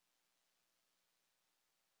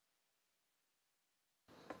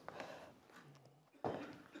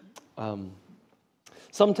Um,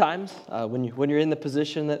 Sometimes when you're in the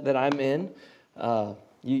position that I'm in,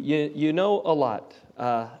 you know a lot,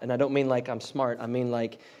 and I don't mean like I'm smart. I mean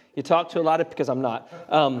like you talk to a lot of, because I'm not.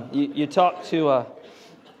 You talk to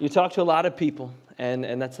a lot of people,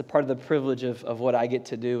 and that's a part of the privilege of what I get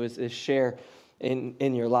to do is share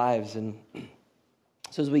in your lives. And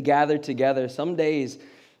so as we gather together, some days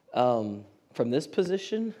from this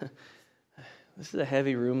position, this is a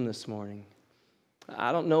heavy room this morning.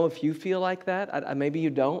 I don't know if you feel like that. Maybe you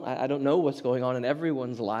don't. I don't know what's going on in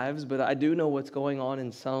everyone's lives, but I do know what's going on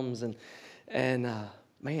in some's. And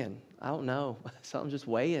man, I don't know. Something's just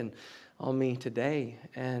weighing on me today.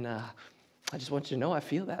 And I just want you to know I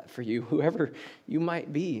feel that for you, whoever you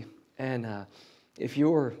might be. And if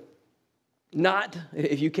you're not,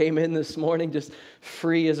 if you came in this morning just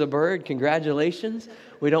free as a bird, congratulations.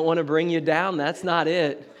 We don't want to bring you down. That's not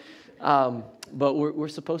it. But we're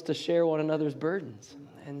supposed to share one another's burdens.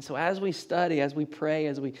 And so as we study, as we pray,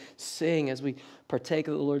 as we sing, as we partake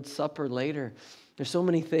of the Lord's Supper later, there's so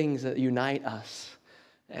many things that unite us.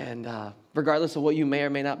 And regardless of what you may or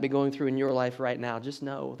may not be going through in your life right now, just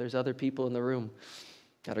know there's other people in the room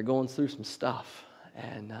that are going through some stuff.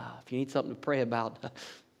 And if you need something to pray about,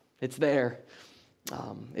 it's there.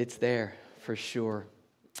 It's there for sure.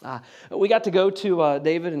 We got to go to,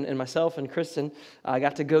 David and myself and Kristen, I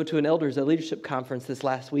got to go to an elders, a leadership conference this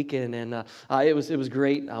last weekend, and it was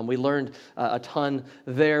great. We learned a ton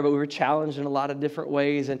there, but we were challenged in a lot of different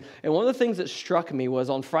ways. And one of the things that struck me was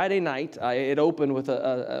on Friday night, it opened with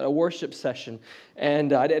a worship session.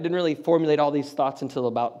 And I didn't really formulate all these thoughts until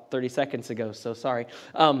about 30 seconds ago, so sorry.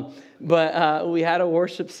 But we had a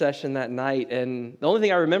worship session that night, and the only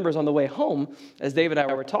thing I remember is on the way home, as David and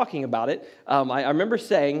I were talking about it, I remember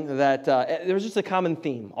saying that there was just a common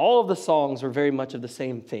theme. All of the songs were very much of the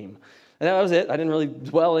same theme. And that was it. I didn't really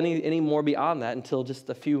dwell any more beyond that until just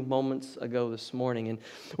a few moments ago this morning. And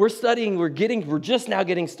we're studying, we're just now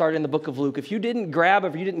getting started in the book of Luke. If you didn't grab,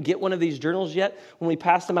 if you didn't get one of these journals yet when we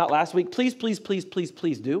passed them out last week, please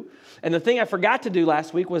do. And the thing I forgot to do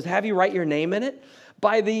last week was have you write your name in it.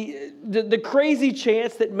 By the crazy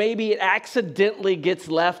chance that maybe it accidentally gets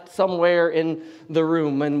left somewhere in the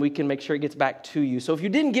room and we can make sure it gets back to you. So if you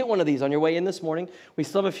didn't get one of these on your way in this morning, we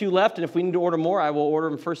still have a few left, and if we need to order more, I will order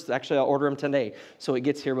them first. Actually, I'll order them today so it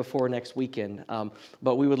gets here before next weekend.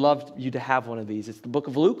 But we would love you to have one of these. It's the book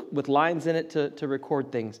of Luke with lines in it to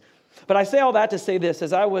record things. But I say all that to say this.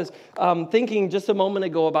 As I was thinking just a moment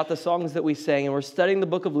ago about the songs that we sang, and we're studying the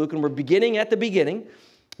book of Luke, and we're beginning at the beginning.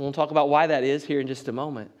 We'll talk about why that is here in just a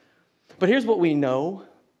moment. But here's what we know.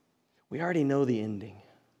 We already know the ending.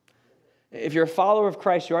 If you're a follower of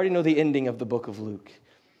Christ, you already know the ending of the book of Luke.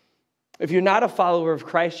 If you're not a follower of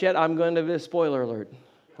Christ yet, I'm going to be a spoiler alert.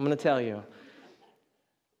 I'm going to tell you.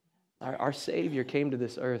 Our Savior came to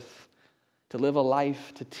this earth to live a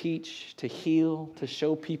life, to teach, to heal, to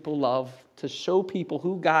show people love, to show people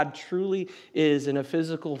who God truly is in a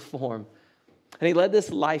physical form. And he led this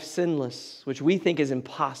life sinless, which we think is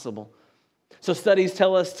impossible. So studies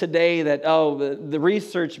tell us today that, the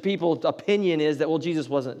research, people's opinion is that, Jesus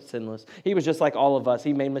wasn't sinless. He was just like all of us.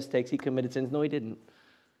 He made mistakes. He committed sins. No, he didn't.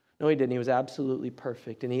 No, he didn't. He was absolutely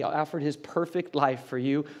perfect. And he offered his perfect life for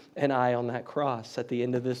you and I on that cross at the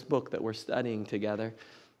end of this book that we're studying together.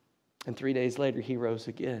 And 3 days later, he rose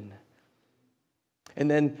again. And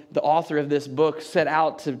then the author of this book set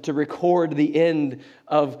out to record the end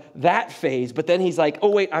of that phase. But then he's like,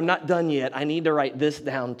 wait, I'm not done yet. I need to write this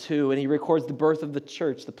down too. And he records the birth of the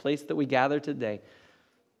church, the place that we gather today.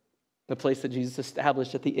 The place that Jesus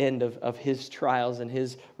established at the end of his trials and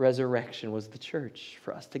his resurrection was the church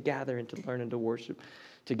for us to gather and to learn and to worship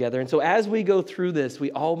together. And so as we go through this,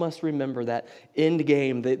 we all must remember that end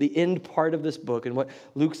game, the end part of this book. And what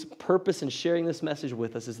Luke's purpose in sharing this message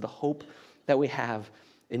with us is the hope that we have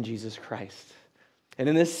in Jesus Christ. And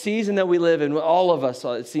in this season that we live in, all of us,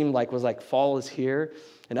 it seemed like, was like fall is here.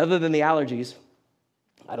 And other than the allergies,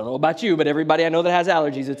 I don't know about you, but everybody I know that has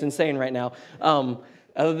allergies, it's insane right now.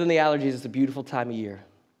 Other than the allergies, it's a beautiful time of year.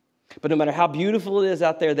 But no matter how beautiful it is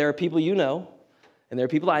out there, there are people you know, and there are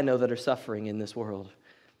people I know that are suffering in this world.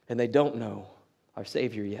 And they don't know our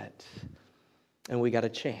Savior yet. And we got a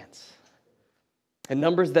chance. And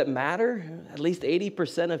numbers that matter, at least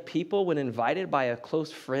 80% of people, when invited by a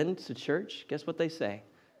close friend to church, guess what they say?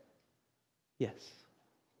 Yes.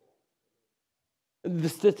 The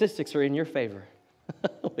statistics are in your favor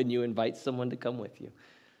when you invite someone to come with you.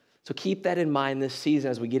 So keep that in mind this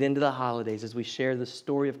season as we get into the holidays, as we share the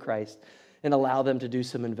story of Christ and allow them to do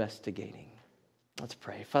some investigating. Let's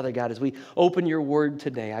pray. Father God, as we open your word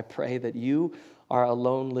today, I pray that you are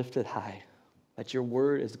alone lifted high. that your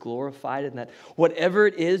word is glorified, and that whatever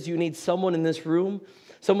it is you need someone in this room,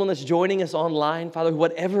 someone that's joining us online, Father,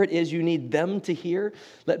 whatever it is you need them to hear,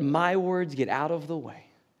 let my words get out of the way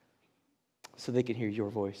so they can hear your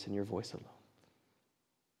voice and your voice alone.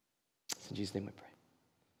 In Jesus' name we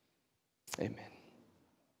pray.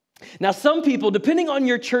 Amen. Now, some people, depending on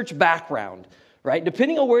your church background, right,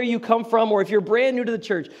 depending on where you come from or if you're brand new to the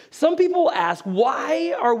church, some people will ask,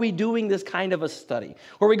 why are we doing this kind of a study?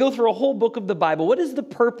 Where we go through a whole book of the Bible. What is the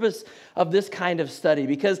purpose of this kind of study?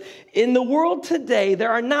 Because in the world today,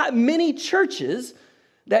 there are not many churches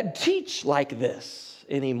that teach like this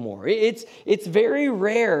anymore. It's very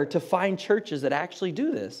rare to find churches that actually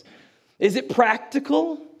do this. Is it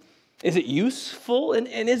practical? Is it useful? And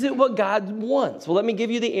is it what God wants? Well, let me give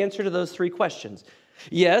you the answer to those three questions.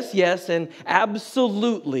 Yes, yes, and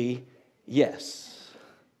absolutely yes.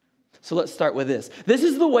 So let's start with this. This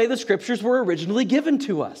is the way the scriptures were originally given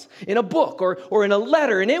to us, in a book or in a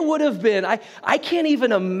letter. And it would have been, I can't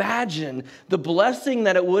even imagine the blessing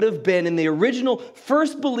that it would have been in the original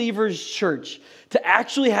first believers church to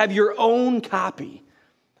actually have your own copy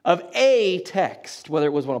of a text, whether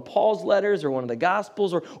it was one of Paul's letters or one of the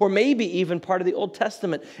Gospels or maybe even part of the Old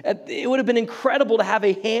Testament. It would have been incredible to have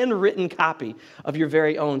a handwritten copy of your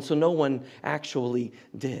very own, so no one actually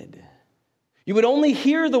did. You would only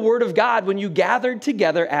hear the word of God when you gathered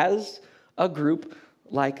together as a group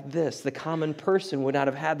like this. The common person would not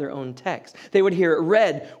have had their own text. They would hear it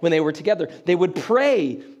read when they were together. They would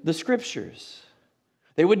pray the scriptures.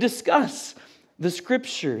 They would discuss the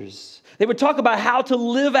scriptures. They would talk about how to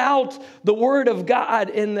live out the word of God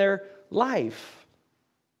in their life.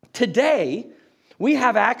 Today, we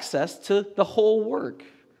have access to the whole work,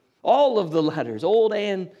 all of the letters, old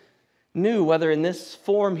and new, whether in this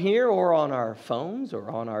form here or on our phones or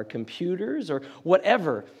on our computers or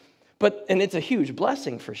whatever. And it's a huge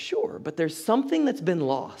blessing for sure, but there's something that's been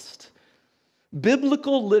lost.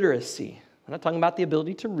 Biblical literacy. I'm not talking about the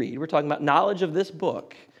ability to read. We're talking about knowledge of this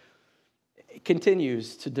book. It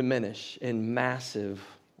continues to diminish in massive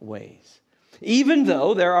ways. Even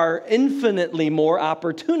though there are infinitely more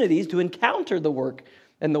opportunities to encounter the work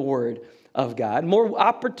and the word of God, more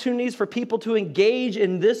opportunities for people to engage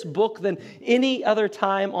in this book than any other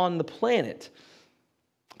time on the planet,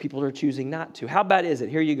 people are choosing not to. How bad is it?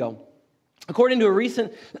 Here you go. According to a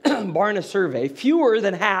recent Barna survey, fewer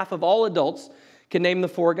than half of all adults can name the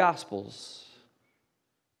four Gospels.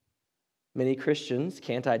 Many Christians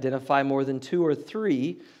can't identify more than 2 or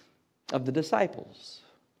 3 of the disciples.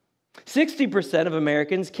 60% of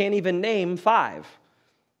Americans can't even name 5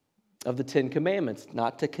 of the 10 commandments.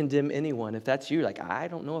 Not to condemn anyone. If that's you, like, I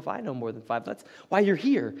don't know if I know more than 5. That's why you're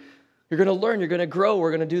here. You're going to learn. You're going to grow.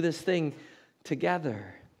 We're going to do this thing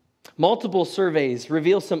together. Multiple surveys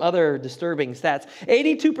reveal some other disturbing stats.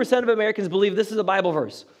 82% of Americans believe this is a Bible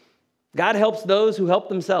verse. God helps those who help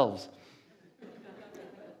themselves.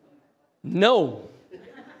 No,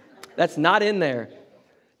 that's not in there.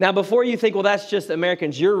 Now, before you think, well, that's just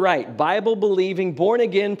Americans, you're right. Bible-believing,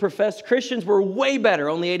 born-again, professed Christians were way better.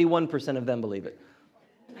 Only 81% of them believe it.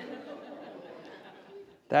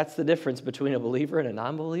 That's the difference between a believer and a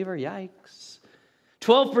non-believer. Yikes.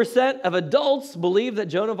 12% of adults believe that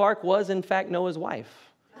Joan of Arc was, in fact, Noah's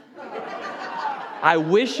wife. I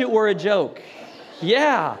wish it were a joke.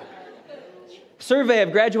 Yeah. Survey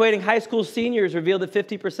of graduating high school seniors revealed that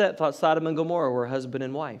 50% thought Sodom and Gomorrah were husband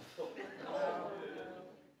and wife.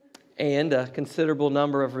 And a considerable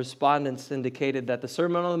number of respondents indicated that the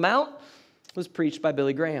Sermon on the Mount was preached by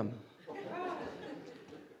Billy Graham.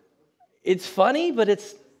 It's funny, but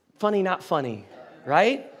it's funny not funny,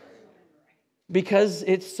 right? Because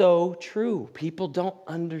it's so true. People don't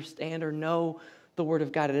understand or know the Word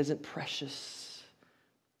of God. It isn't precious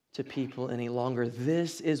to people any longer.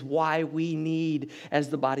 This is why we need, as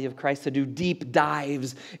the body of Christ, to do deep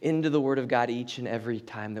dives into the Word of God each and every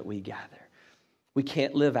time that we gather. We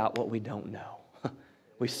can't live out what we don't know.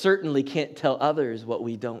 We certainly can't tell others what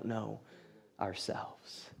we don't know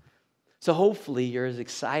ourselves. So hopefully you're as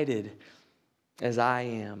excited as I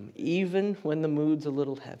am, even when the mood's a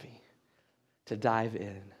little heavy, to dive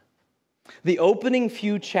in. The opening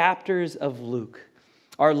few chapters of Luke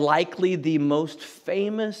are likely the most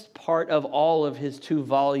famous part of all of his 2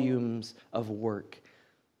 volumes of work.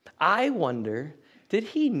 I wonder, did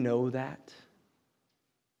he know that?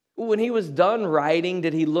 When he was done writing,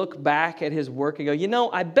 did he look back at his work and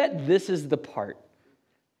go, I bet this is the part.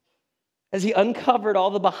 As he uncovered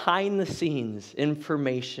all the behind-the-scenes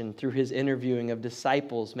information through his interviewing of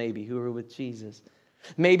disciples maybe who were with Jesus,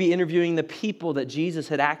 Maybe interviewing the people that Jesus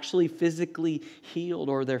had actually physically healed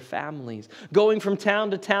or their families. Going from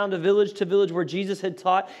town to village where Jesus had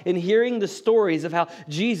taught and hearing the stories of how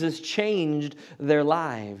Jesus changed their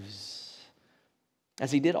lives.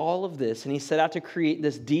 As he did all of this and he set out to create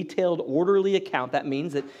this detailed, orderly account, that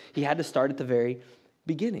means that he had to start at the very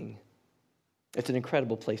beginning. It's an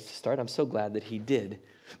incredible place to start. I'm so glad that he did.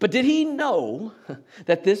 But did he know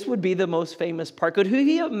that this would be the most famous part? Could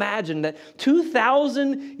he imagine that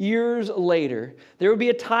 2,000 years later, there would be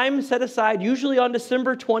a time set aside, usually on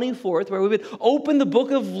December 24th, where we would open the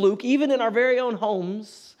book of Luke, even in our very own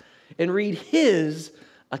homes, and read his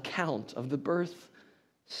account of the birth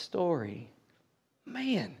story?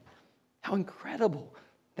 Man, how incredible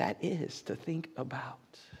that is to think about.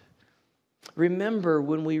 Remember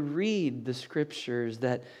when we read the scriptures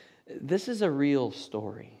that this is a real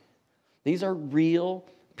story. These are real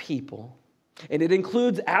people. And it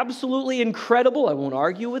includes absolutely incredible, I won't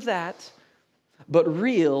argue with that, but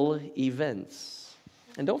real events.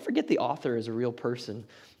 And don't forget the author is a real person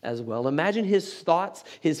as well. Imagine his thoughts,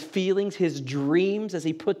 his feelings, his dreams as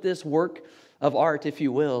he put this work of art, if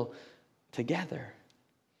you will, together.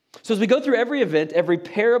 So as we go through every event, every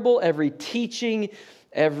parable, every teaching,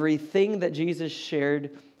 everything that Jesus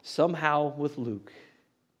shared somehow with Luke,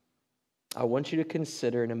 I want you to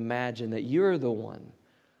consider and imagine that you're the one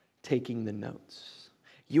taking the notes.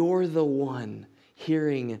 You're the one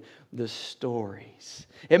hearing the stories.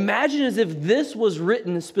 Imagine as if this was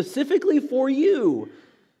written specifically for you.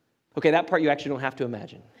 Okay, that part you actually don't have to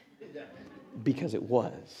imagine because it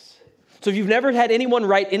was. So if you've never had anyone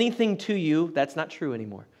write anything to you, that's not true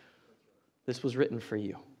anymore. This was written for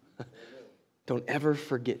you. Don't ever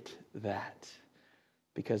forget that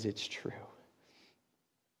because it's true.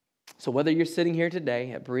 So whether you're sitting here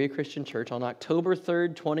today at Berea Christian Church on October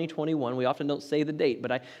 3rd, 2021, we often don't say the date,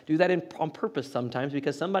 but I do that on purpose sometimes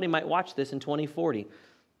because somebody might watch this in 2040.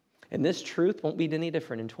 And this truth won't be any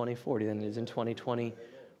different in 2040 than it is in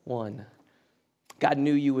 2021. God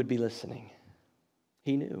knew you would be listening.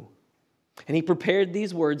 He knew. And he prepared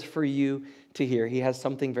these words for you to hear. He has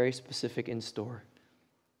something very specific in store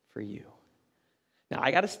for you. Now,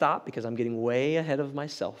 I got to stop because I'm getting way ahead of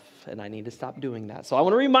myself, and I need to stop doing that. So I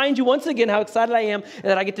want to remind you once again how excited I am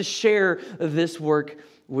that I get to share this work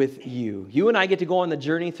with you. You and I get to go on the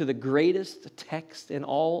journey through the greatest text in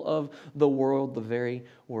all of the world, the very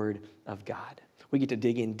Word of God. We get to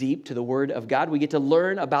dig in deep to the Word of God. We get to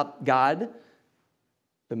learn about God,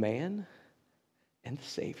 the man, and the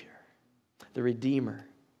Savior, the Redeemer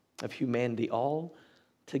of humanity, all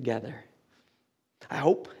together. I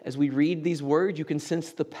hope as we read these words, you can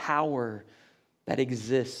sense the power that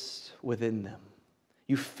exists within them.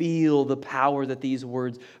 You feel the power that these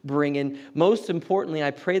words bring in. Most importantly,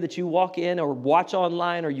 I pray that you walk in or watch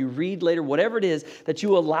online or you read later, whatever it is, that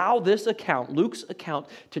you allow this account, Luke's account,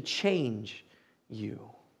 to change you.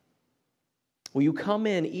 Will you come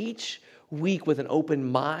in each week with an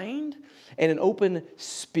open mind and an open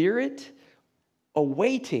spirit,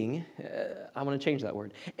 awaiting, I want to change that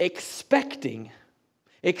word, expecting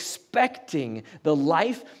the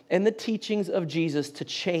life and the teachings of Jesus to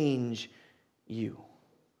change you.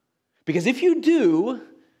 Because if you do,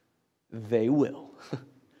 they will.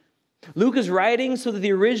 Luke is writing so that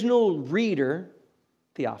the original reader,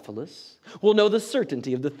 Theophilus, will know the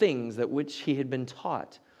certainty of the things that which he had been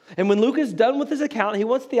taught. And when Luke is done with his account, he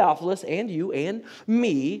wants Theophilus and you and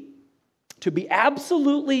me to be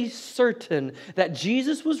absolutely certain that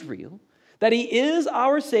Jesus was real, that he is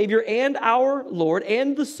our Savior and our Lord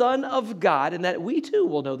and the Son of God, and that we too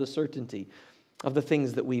will know the certainty of the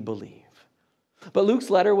things that we believe. But Luke's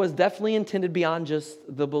letter was definitely intended beyond just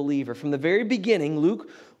the believer. From the very beginning,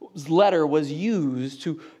 Luke's letter was used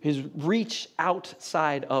to his reach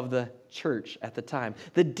outside of the church at the time.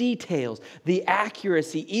 The details, the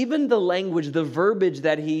accuracy, even the language, the verbiage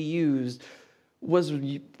that he used was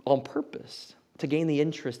on purpose to gain the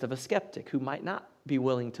interest of a skeptic who might not be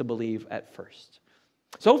willing to believe at first.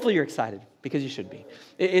 So hopefully you're excited, because you should be.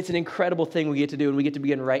 It's an incredible thing we get to do, and we get to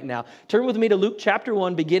begin right now. Turn with me to Luke chapter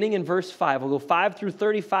 1, beginning in verse 5. We'll go 5 through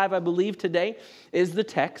 35, I believe, today is the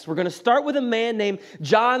text. We're going to start with a man named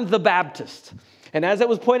John the Baptist. And as it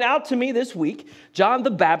was pointed out to me this week, John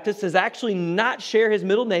the Baptist does actually not share his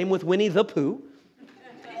middle name with Winnie the Pooh.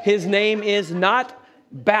 His name is not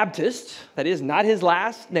Baptist. That is not his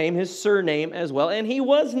last name, his surname as well. And he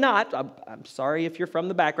was not, I'm sorry if you're from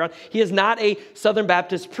the background, he is not a Southern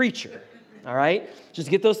Baptist preacher. All right? Just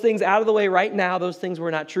get those things out of the way right now. Those things were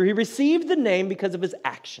not true. He received the name because of his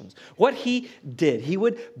actions. What he did, he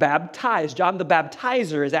would baptize. John the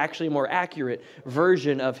Baptizer is actually a more accurate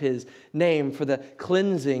version of his name for the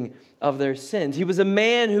cleansing of their sins. He was a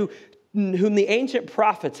man whom the ancient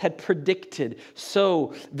prophets had predicted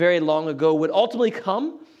so very long ago would ultimately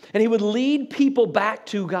come, and he would lead people back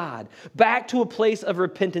to God, back to a place of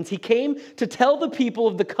repentance. He came to tell the people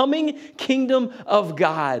of the coming kingdom of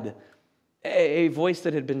God, a voice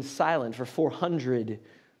that had been silent for 400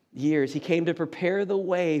 years. He came to prepare the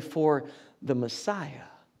way for the Messiah,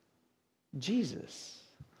 Jesus.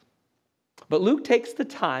 But Luke takes the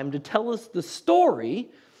time to tell us the story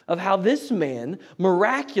of how this man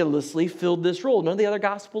miraculously filled this role. None of the other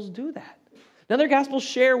Gospels do that. None of the Gospels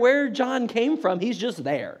share where John came from. He's just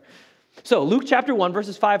there. So Luke chapter 1,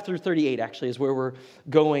 verses 5 through 38 actually is where we're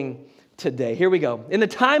going today. Here we go. In the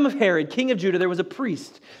time of Herod, king of Judah, there was a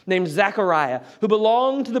priest named Zechariah who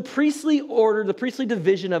belonged to the priestly order, the priestly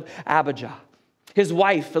division of Abijah. His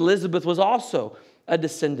wife, Elizabeth, was also a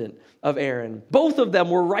descendant of Aaron. Both of them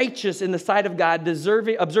were righteous in the sight of God,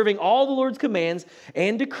 observing all the Lord's commands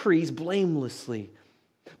and decrees blamelessly.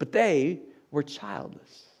 But they were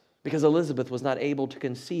childless because Elizabeth was not able to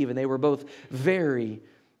conceive, and they were both very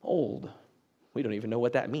old. We don't even know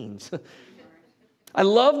what that means. I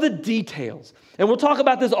love the details. And we'll talk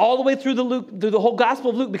about this all the way through the whole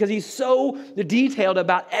Gospel of Luke because he's so detailed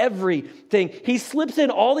about everything. He slips in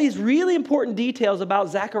all these really important details about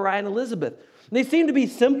Zechariah and Elizabeth. And they seem to be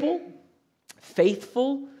simple,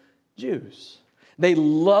 faithful Jews. They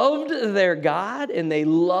loved their God and they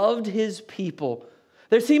loved his people.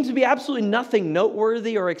 There seems to be absolutely nothing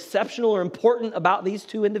noteworthy or exceptional or important about these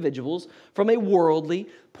two individuals from a worldly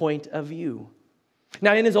point of view.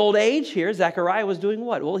 Now, in his old age here, Zechariah was doing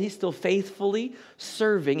what? Well, he's still faithfully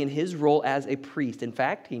serving in his role as a priest. In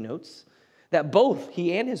fact, he notes that both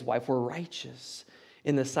he and his wife were righteous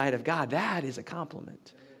in the sight of God. That is a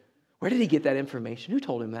compliment. Where did he get that information? Who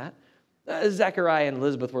told him that? Zechariah and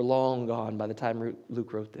Elizabeth were long gone by the time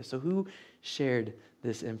Luke wrote this. So who shared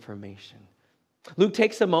this information? Luke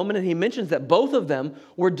takes a moment and he mentions that both of them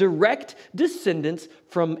were direct descendants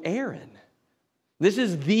from Aaron. This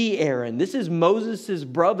is the Aaron. This is Moses'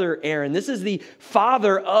 brother Aaron. This is the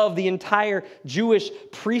father of the entire Jewish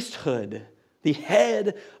priesthood, the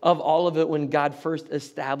head of all of it when God first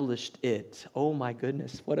established it. Oh my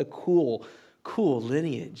goodness, what a cool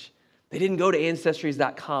lineage. They didn't go to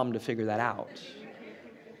Ancestries.com to figure that out.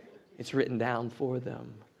 It's written down for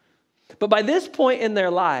them. But by this point in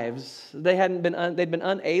their lives, they'd been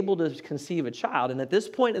unable to conceive a child. And at this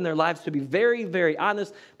point in their lives, to be very, very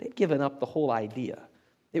honest, they'd given up the whole idea.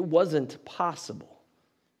 It wasn't possible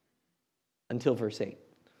until verse 8.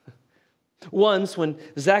 Once, when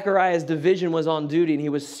Zechariah's division was on duty and he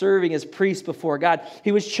was serving as priest before God,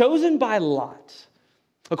 he was chosen by lot,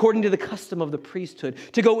 according to the custom of the priesthood,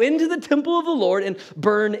 to go into the temple of the Lord and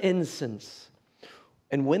burn incense.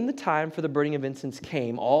 And when the time for the burning of incense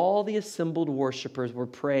came, all the assembled worshipers were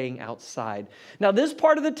praying outside. Now, this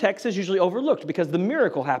part of the text is usually overlooked because the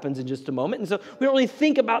miracle happens in just a moment. And so we don't really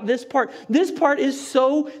think about this part. This part is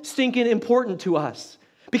so stinking important to us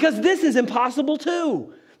because this is impossible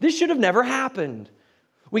too. This should have never happened.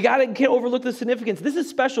 Can't overlook the significance. This is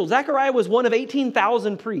special. Zechariah was one of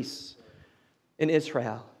 18,000 priests in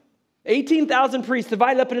Israel. 18,000 priests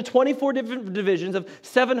divided up into 24 different divisions of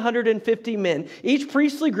 750 men. Each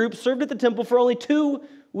priestly group served at the temple for only 2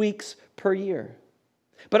 weeks per year.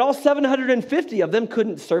 But all 750 of them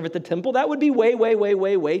couldn't serve at the temple. That would be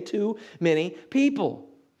way too many people.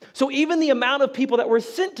 So even the amount of people that were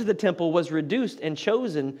sent to the temple was reduced and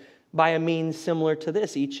chosen by a means similar to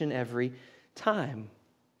this each and every time.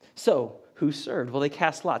 So who served? Well, they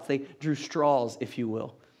cast lots. They drew straws, if you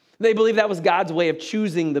will. They believed that was God's way of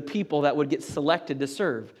choosing the people that would get selected to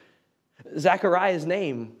serve. Zechariah's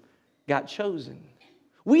name got chosen.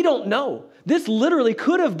 We don't know. This literally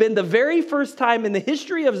could have been the very first time in the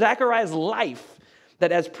history of Zechariah's life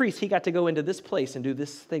that as priest he got to go into this place and do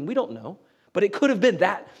this thing. We don't know, but it could have been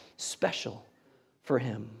that special for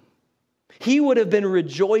him. He would have been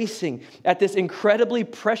rejoicing at this incredibly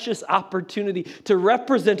precious opportunity to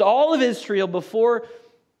represent all of Israel before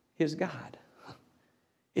his God.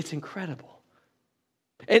 It's incredible.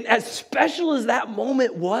 And as special as that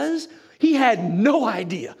moment was, he had no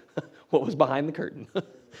idea what was behind the curtain.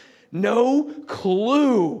 No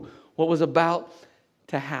clue what was about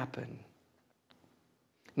to happen.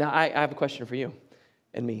 Now, I have a question for you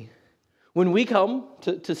and me. When we come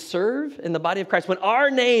to serve in the body of Christ, when our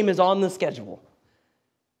name is on the schedule,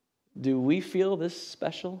 do we feel this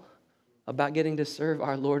special about getting to serve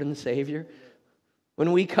our Lord and Savior?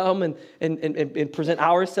 When we come and present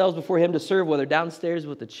ourselves before him to serve, whether downstairs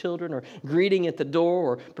with the children or greeting at the door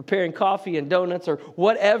or preparing coffee and donuts or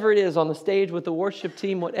whatever it is on the stage with the worship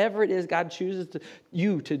team, whatever it is God chooses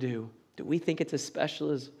you to do we think it's as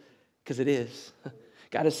special as, because it is.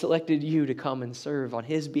 God has selected you to come and serve on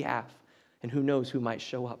his behalf, and who knows who might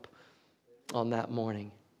show up on that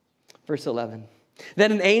morning. Verse 11.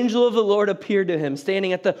 Then an angel of the Lord appeared to him,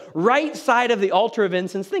 standing at the right side of the altar of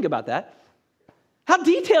incense. Think about that. How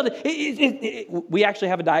detailed. We actually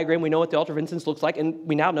have a diagram. We know what the altar of incense looks like, and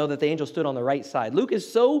we now know that the angel stood on the right side. Luke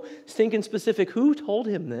is so stinking specific. Who told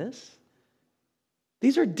him this?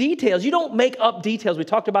 These are details. You don't make up details. We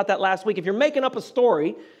talked about that last week. If you're making up a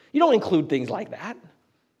story, you don't include things like that.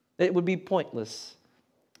 It would be pointless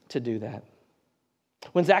to do that.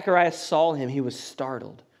 When Zacharias saw him, he was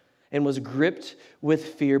startled and was gripped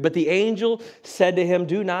with fear. But the angel said to him,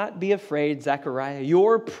 "Do not be afraid, Zechariah.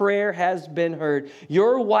 Your prayer has been heard.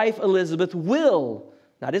 Your wife Elizabeth will,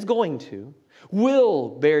 not is going to, will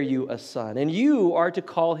bear you a son, and you are to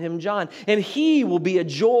call him John. And he will be a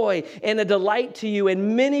joy and a delight to you,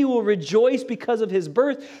 and many will rejoice because of his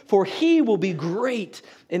birth, for he will be great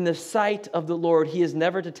in the sight of the Lord. He is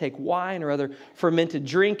never to take wine or other fermented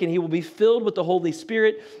drink, and he will be filled with the Holy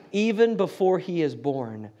Spirit even before he is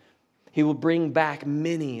born. He will bring back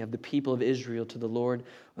many of the people of Israel to the Lord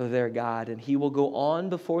their God, and he will go on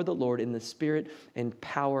before the Lord in the spirit and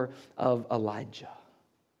power of Elijah,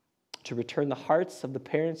 to return the hearts of the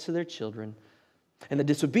parents to their children and the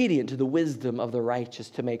disobedient to the wisdom of the righteous,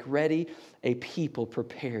 to make ready a people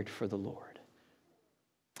prepared for the Lord."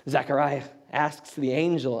 Zechariah asks the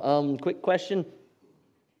angel, quick question,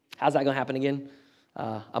 how's that going to happen again?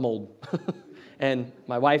 I'm old, and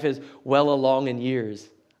my wife is well along in years.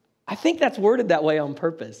 I think that's worded that way on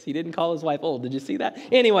purpose. He didn't call his wife old. Did you see that?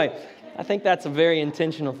 Anyway, I think that's a very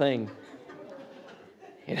intentional thing.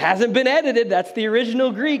 It hasn't been edited. That's the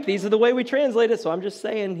original Greek. These are the way we translate it, so I'm just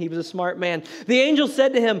saying he was a smart man. The angel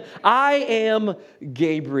said to him, "I am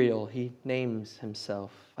Gabriel." He names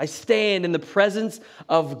himself. "I stand in the presence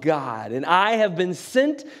of God, and I have been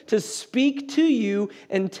sent to speak to you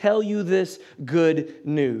and tell you this good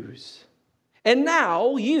news. And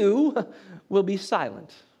now you will be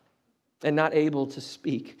silent and not able to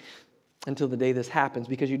speak until the day this happens,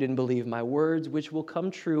 because you didn't believe my words, which will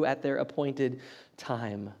come true at their appointed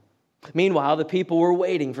time." Meanwhile, the people were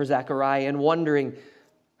waiting for Zechariah and wondering,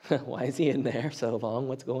 why is he in there so long?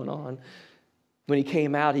 What's going on? When he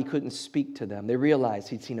came out, he couldn't speak to them. They realized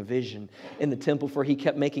he'd seen a vision in the temple, for he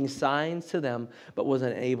kept making signs to them, but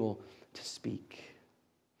wasn't able to speak.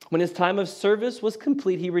 When his time of service was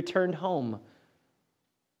complete, he returned home.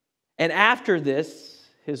 And after this,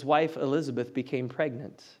 his wife Elizabeth became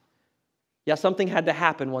pregnant. Yeah, something had to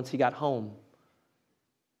happen once he got home.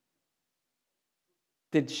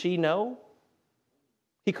 Did she know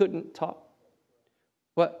he couldn't talk?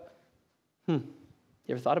 What? You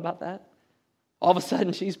ever thought about that? All of a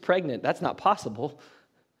sudden, she's pregnant. That's not possible.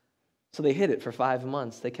 So they hid it for 5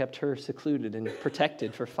 months. They kept her secluded and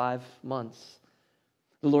protected for 5 months.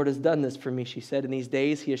 "The Lord has done this for me," she said. "In these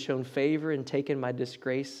days, he has shown favor and taken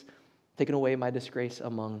away my disgrace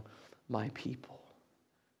among my people."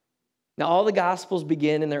 Now, all the Gospels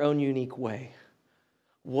begin in their own unique way.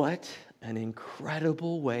 What an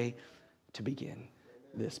incredible way to begin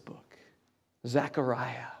this book.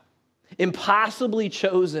 Zechariah, impossibly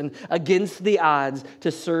chosen against the odds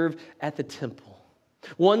to serve at the temple.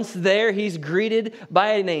 Once there, he's greeted by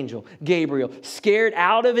an angel, Gabriel, scared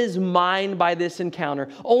out of his mind by this encounter,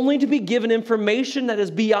 only to be given information that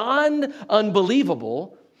is beyond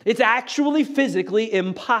unbelievable. It's actually physically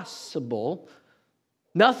impossible.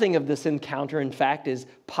 Nothing of this encounter, in fact, is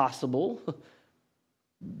possible,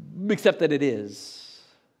 except that it is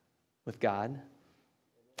with God.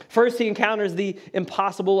 First, he encounters the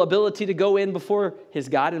impossible ability to go in before his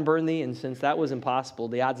God and burn the incense. That was impossible.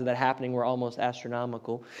 The odds of that happening were almost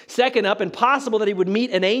astronomical. Second up, impossible that he would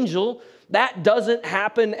meet an angel. That doesn't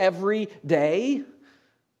happen every day.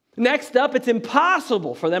 Next up, it's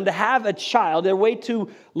impossible for them to have a child. They're way too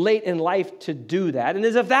late in life to do that. And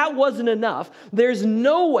as if that wasn't enough, there's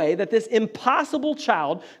no way that this impossible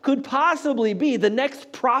child could possibly be the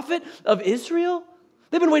next prophet of Israel.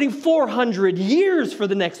 They've been waiting 400 years for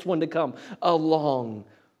the next one to come along,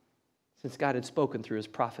 since God had spoken through his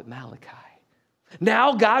prophet Malachi.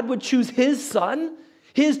 Now God would choose his son,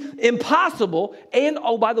 his impossible and,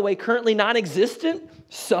 oh, by the way, currently non-existent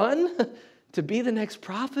son, to be the next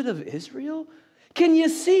prophet of Israel? Can you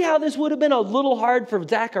see how this would have been a little hard for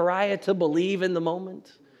Zechariah to believe in the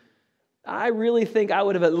moment? I really think I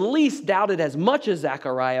would have at least doubted as much as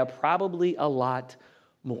Zechariah, probably a lot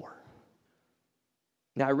more.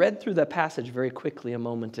 Now, I read through that passage very quickly a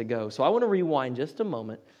moment ago, so I want to rewind just a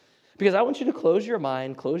moment because I want you to close your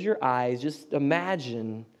mind, close your eyes, just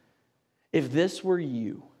imagine if this were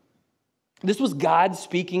you. This was God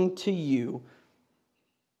speaking to you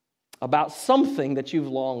about something that you've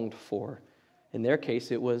longed for. In their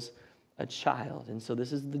case, it was a child. And so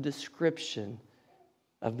this is the description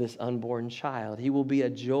of this unborn child. He will be a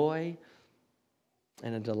joy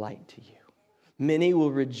and a delight to you. Many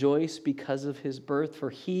will rejoice because of his birth, for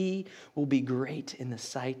he will be great in the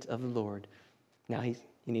sight of the Lord. Now, you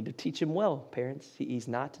need to teach him well, parents. He's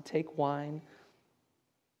not to take wine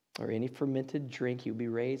or any fermented drink. He will be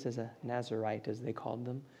raised as a Nazarite, as they called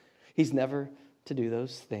them. He's never to do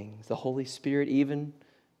those things. The Holy Spirit, even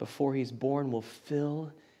before he's born, will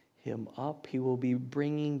fill him up. He will be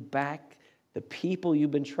bringing back the people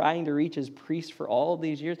you've been trying to reach as priests for all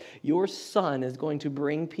these years. Your son is going to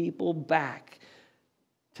bring people back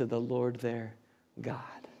to the Lord their God.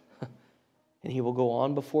 And he will go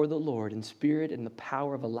on before the Lord in spirit and the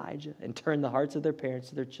power of Elijah and turn the hearts of their parents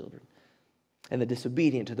to their children and the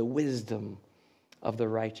disobedient to the wisdom of the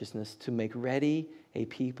righteousness, to make ready a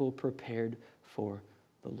people prepared for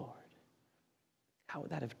the Lord. How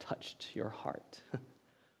would that have touched your heart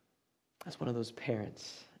as one of those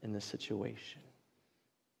parents in this situation?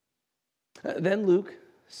 Then Luke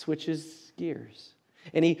switches gears,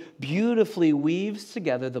 and he beautifully weaves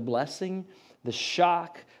together the blessing, the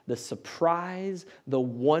shock, the surprise, the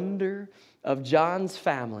wonder of John's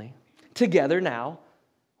family together now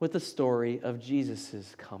with the story of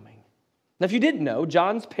Jesus' coming. Now, if you didn't know,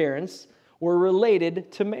 John's parents were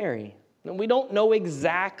related to Mary. And we don't know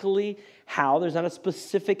exactly how. There's not a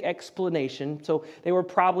specific explanation. So they were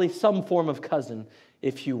probably some form of cousin,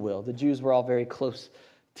 if you will. The Jews were all very close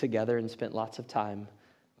together and spent lots of time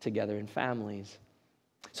together in families.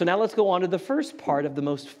 So now let's go on to the first part of the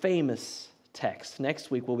most famous text. Next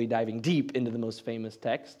week we'll be diving deep into the most famous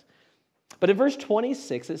text. But in verse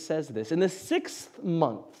 26 it says this: in the 6th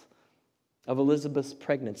month of Elizabeth's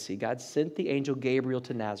pregnancy, God sent the angel Gabriel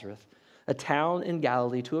to Nazareth, a town in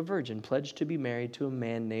Galilee, to a virgin pledged to be married to a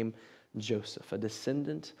man named Joseph, a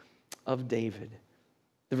descendant of David.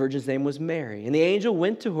 The virgin's name was Mary. And the angel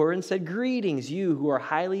went to her and said, "Greetings, you who are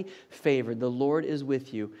highly favored. The Lord is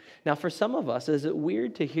with you." Now, for some of us, is it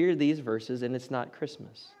weird to hear these verses and it's not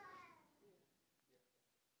Christmas?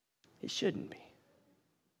 It shouldn't be.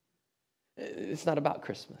 It's not about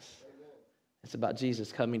Christmas. It's about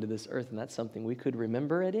Jesus coming to this earth, and that's something we could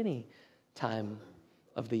remember at any time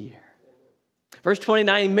of the year. Verse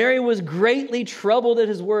 29, Mary was greatly troubled at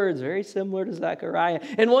his words, very similar to Zechariah,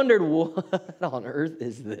 and wondered, what on earth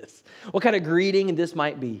is this? What kind of greeting this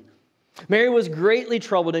might be? Mary was greatly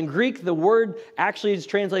troubled. In Greek, the word actually is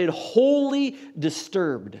translated wholly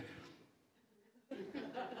disturbed.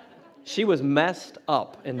 She was messed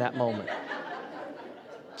up in that moment.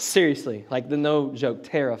 Seriously, like no joke,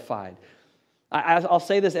 terrified. I'll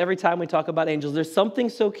say this every time we talk about angels. There's something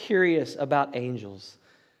so curious about angels.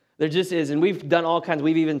 There just is, and we've done all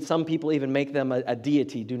kinds. Some people even make them a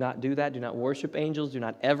deity. Do not do that. Do not worship angels. Do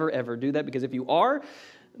not ever do that, because if you are,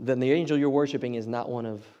 then the angel you're worshiping is not one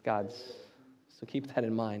of God's. So keep that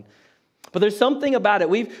in mind. But there's something about it.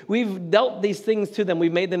 We've dealt these things to them.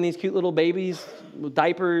 We've made them these cute little babies with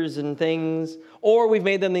diapers and things, or we've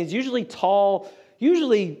made them these usually tall,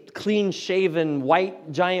 usually clean-shaven,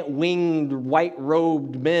 white, giant-winged,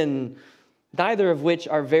 white-robed men, neither of which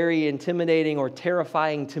are very intimidating or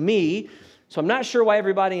terrifying to me. So I'm not sure why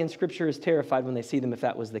everybody in Scripture is terrified when they see them, if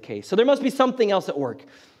that was the case. So there must be something else at work.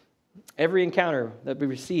 Every encounter that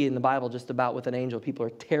we see in the Bible just about with an angel, people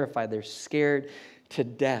are terrified. They're scared to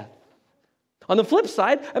death. On the flip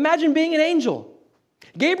side, imagine being an angel.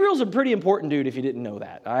 Gabriel's a pretty important dude if you didn't know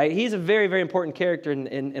that. All right? He's a very, very important character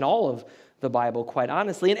in all of the Bible, quite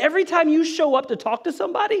honestly. And every time you show up to talk to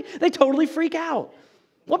somebody, they totally freak out.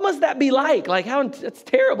 What must that be like? Like, it's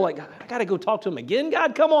terrible. Like, I got to go talk to him again?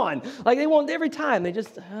 God, come on. Like, they won't every time. They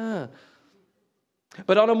just,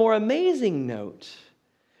 But on a more amazing note,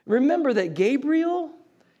 remember that Gabriel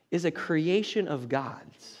is a creation of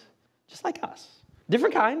God's, just like us.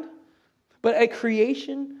 Different kind, but a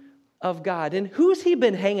creation of God. And who's he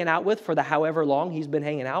been hanging out with for the however long he's been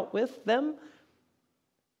hanging out with them?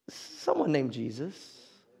 Someone named Jesus.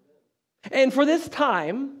 And for this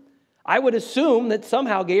time, I would assume that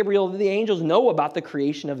somehow Gabriel and the angels know about the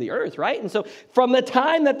creation of the earth, right? And so from the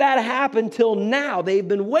time that happened till now, they've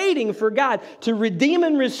been waiting for God to redeem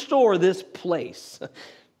and restore this place.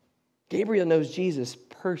 Gabriel knows Jesus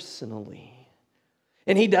personally.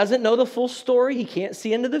 And he doesn't know the full story. He can't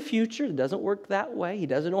see into the future. It doesn't work that way. He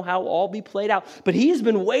doesn't know how it will all be played out. But he's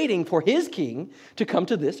been waiting for his king to come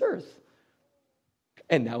to this earth.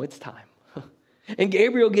 And now it's time. And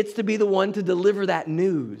Gabriel gets to be the one to deliver that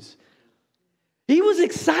news. He was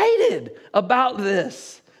excited about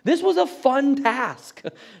this. This was a fun task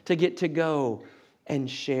to get to go and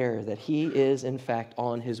share that he is, in fact,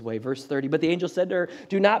 on his way. Verse 30, but the angel said to her,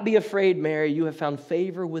 do not be afraid, Mary. You have found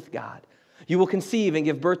favor with God. You will conceive and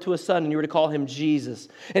give birth to a son, and you are to call him Jesus.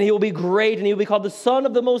 And he will be great, and he will be called the Son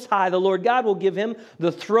of the Most High. The Lord God will give him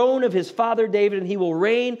the throne of his father David, and he will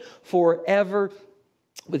reign forever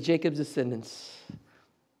with Jacob's descendants.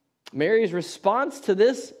 Mary's response to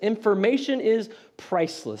this information is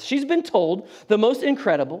priceless. She's been told the most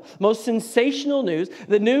incredible, most sensational news,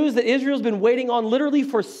 the news that Israel's been waiting on literally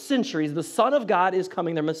for centuries. The Son of God is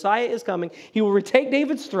coming. Their Messiah is coming. He will retake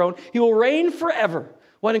David's throne. He will reign forever.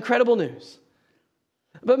 What incredible news.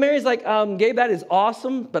 But Mary's like, Gabe, that is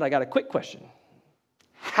awesome, but I got a quick question.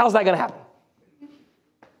 How's that going to happen?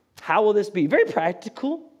 How will this be? Very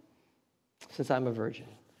practical, since I'm a virgin.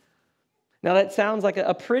 Now, that sounds like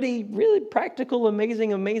a pretty, really practical,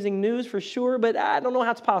 amazing news for sure, but I don't know how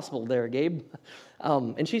it's possible there, Gabe.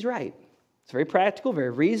 And she's right. It's very practical, very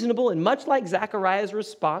reasonable, and much like Zechariah's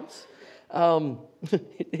response, so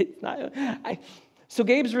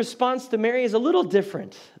Gabe's response to Mary is a little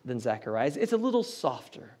different than Zechariah's. It's a little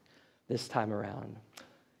softer this time around.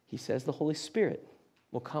 He says the Holy Spirit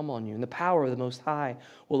will come on you, and the power of the Most High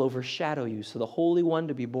will overshadow you. So the Holy One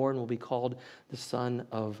to be born will be called the Son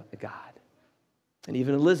of God. And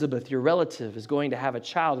even Elizabeth, your relative, is going to have a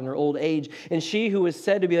child in her old age. And she who is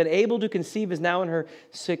said to be unable to conceive is now in her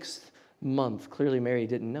 6th month. Clearly, Mary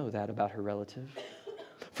didn't know that about her relative.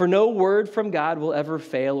 For no word from God will ever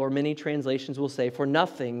fail, or many translations will say, for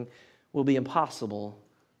nothing will be impossible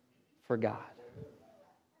for God.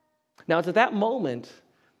 Now, it's at that moment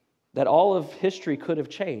that all of history could have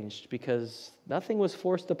changed, because nothing was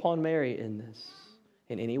forced upon Mary in this,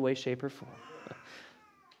 in any way, shape, or form.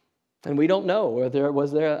 And we don't know,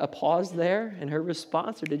 was there a pause there in her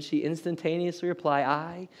response, or did she instantaneously reply,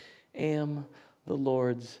 I am the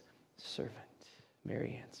Lord's servant?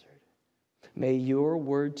 Mary answered, may your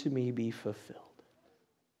word to me be fulfilled.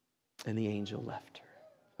 And the angel left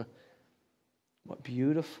her. What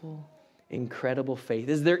beautiful, incredible faith.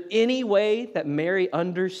 Is there any way that Mary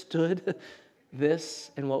understood this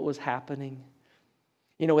and what was happening?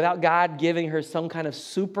 You know, without God giving her some kind of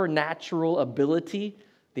supernatural ability,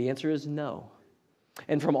 the answer is no.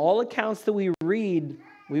 And from all accounts that we read,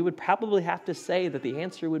 we would probably have to say that the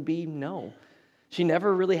answer would be no. She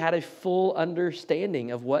never really had a full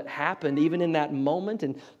understanding of what happened, even in that moment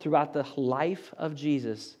and throughout the life of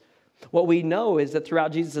Jesus. What we know is that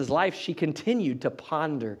throughout Jesus' life, she continued to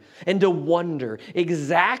ponder and to wonder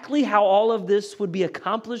exactly how all of this would be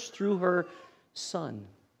accomplished through her son.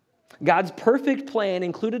 God's perfect plan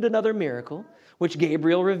included another miracle, which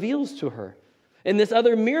Gabriel reveals to her. And this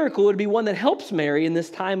other miracle would be one that helps Mary in this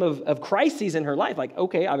time of crises in her life. Like,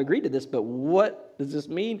 okay, I've agreed to this, but what does this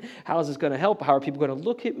mean? How is this going to help? How are people going to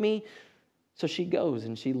look at me? So she goes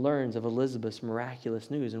and she learns of Elizabeth's miraculous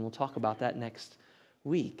news, and we'll talk about that next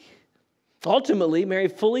week. Ultimately, Mary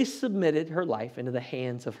fully submitted her life into the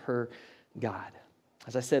hands of her God.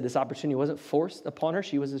 As I said, this opportunity wasn't forced upon her.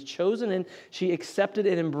 She was chosen, and she accepted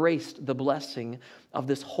and embraced the blessing of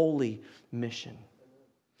this holy mission.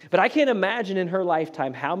 But I can't imagine in her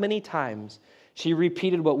lifetime how many times she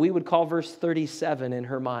repeated what we would call verse 37 in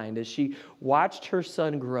her mind as she watched her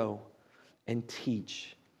son grow and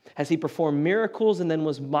teach, as he performed miracles and then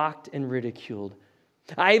was mocked and ridiculed.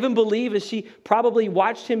 I even believe as she probably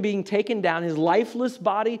watched him being taken down, his lifeless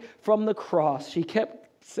body from the cross, she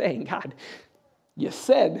kept saying, God, you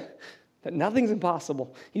said that nothing's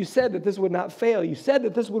impossible. You said that this would not fail. You said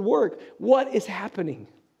that this would work. What is happening?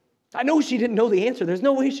 I know she didn't know the answer. There's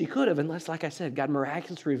no way she could have, unless, like I said, God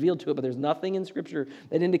miraculously revealed to it, but there's nothing in Scripture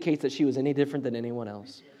that indicates that she was any different than anyone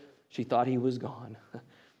else. She thought he was gone.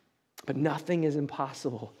 But nothing is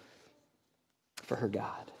impossible for her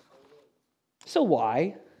God. So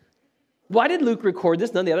why? Why did Luke record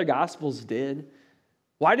this? None of the other Gospels did.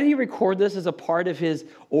 Why did he record this as a part of his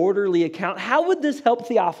orderly account? How would this help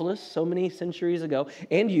Theophilus so many centuries ago,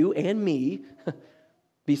 and you and me,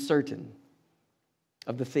 be certain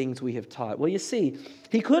of the things we have taught? Well, you see,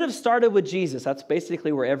 he could have started with Jesus. That's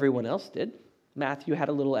basically where everyone else did. Matthew had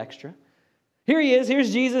a little extra. Here he is.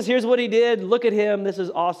 Here's Jesus. Here's what he did. Look at him. This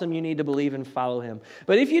is awesome. You need to believe and follow him.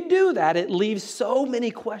 But if you do that, it leaves so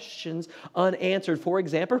many questions unanswered. For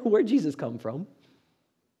example, where did Jesus come from?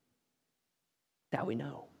 Now we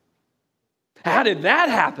know. How did that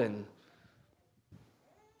happen?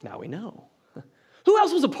 Now we know. Who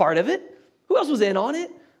else was a part of it? Who else was in on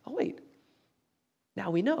it? Oh, wait.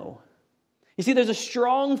 Now we know. You see, there's a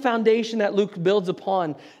strong foundation that Luke builds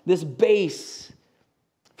upon, this base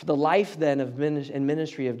for the life then of and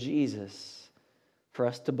ministry of Jesus, for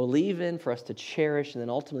us to believe in, for us to cherish, and then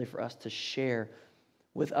ultimately for us to share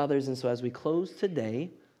with others. And so as we close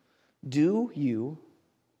today, do you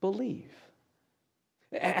believe?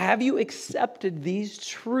 Have you accepted these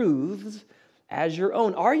truths as your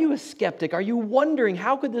own? Are you a skeptic? Are you wondering,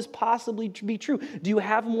 how could this possibly be true? Do you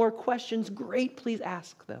have more questions? Great, please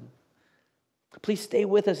ask them. Please stay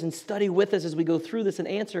with us and study with us as we go through this and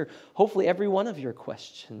answer, hopefully, every one of your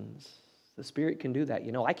questions. The Spirit can do that.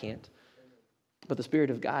 You know, I can't, but the Spirit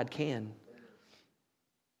of God can.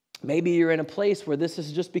 Maybe you're in a place where this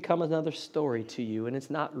has just become another story to you, and it's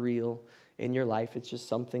not real in your life. It's just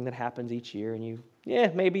something that happens each year, and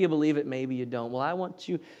maybe you believe it, maybe you don't. Well, I want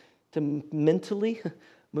you to mentally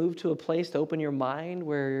move to a place to open your mind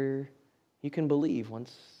where you can believe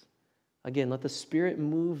once again. Let the Spirit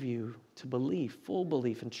move you to believe, full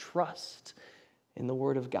belief and trust in the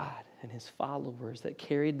Word of God and His followers that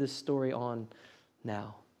carried this story on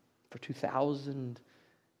now for 2,000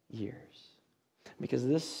 years. Because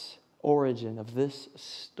this origin of this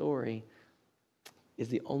story is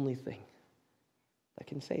the only thing that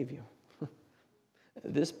can save you.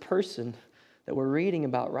 This person that we're reading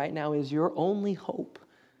about right now is your only hope,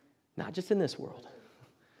 not just in this world,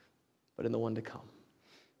 but in the one to come.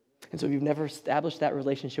 And so if you've never established that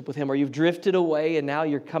relationship with Him, or you've drifted away and now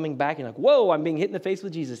you're coming back and like, whoa, I'm being hit in the face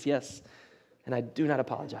with Jesus. Yes, and I do not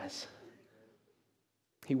apologize.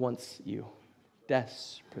 He wants you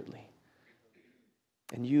desperately.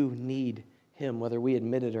 And you need Him, whether we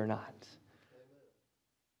admit it or not.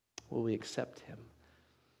 Will we accept Him?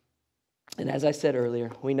 And as I said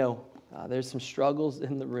earlier, we know there's some struggles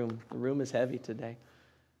in the room. The room is heavy today.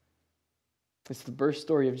 It's the birth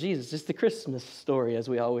story of Jesus. It's the Christmas story, as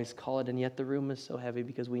we always call it, and yet the room is so heavy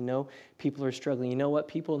because we know people are struggling. You know what?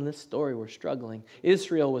 People in this story were struggling.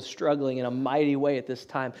 Israel was struggling in a mighty way at this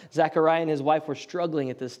time. Zechariah and his wife were struggling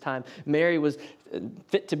at this time. Mary was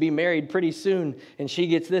fit to be married pretty soon, and she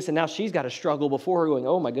gets this, and now she's got to struggle before her going,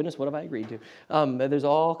 oh my goodness, what have I agreed to? There's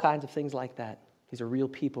all kinds of things like that. These are real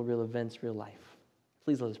people, real events, real life.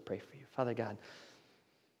 Please let us pray for you. Father God,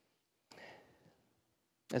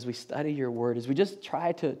 as we study your word, as we just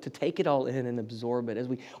try to take it all in and absorb it, as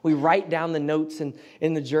we write down the notes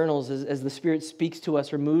in the journals, as the Spirit speaks to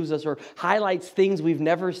us or moves us or highlights things we've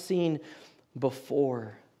never seen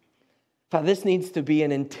before. Father, this needs to be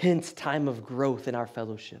an intense time of growth in our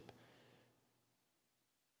fellowship.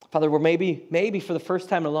 Father, where maybe for the first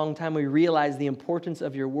time in a long time, we realize the importance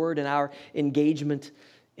of your word and our engagement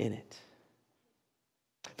in it.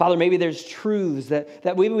 Father, maybe there's truths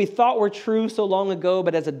that we thought were true so long ago,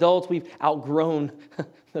 but as adults, we've outgrown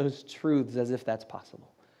those truths as if that's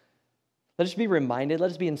possible. Let us be reminded,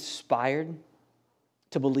 let us be inspired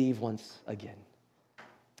to believe once again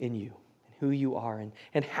in you, and who you are,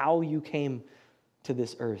 and how you came to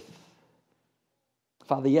this earth.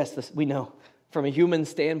 Father, yes, we know from a human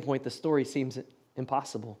standpoint, the story seems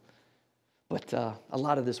impossible. But a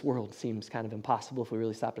lot of this world seems kind of impossible if we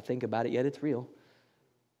really stop to think about it, yet it's real.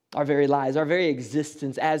 Our very lives, our very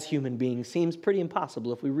existence as human beings seems pretty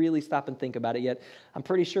impossible if we really stop and think about it, yet I'm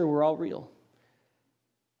pretty sure we're all real.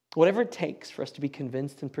 Whatever it takes for us to be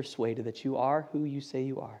convinced and persuaded that you are who you say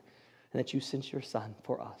you are, and that you sent your Son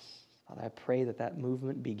for us. Father, I pray that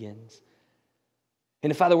movement begins.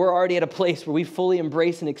 And Father, we're already at a place where we fully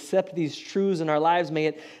embrace and accept these truths in our lives.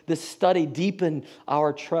 May this study deepen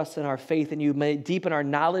our trust and our faith in you. May it deepen our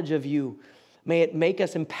knowledge of you. May it make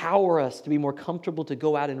us, empower us to be more comfortable to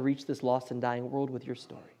go out and reach this lost and dying world with your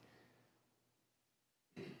story.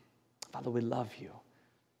 Father, we love you,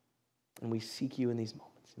 and we seek you in these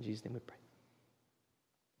moments. In Jesus' name we pray.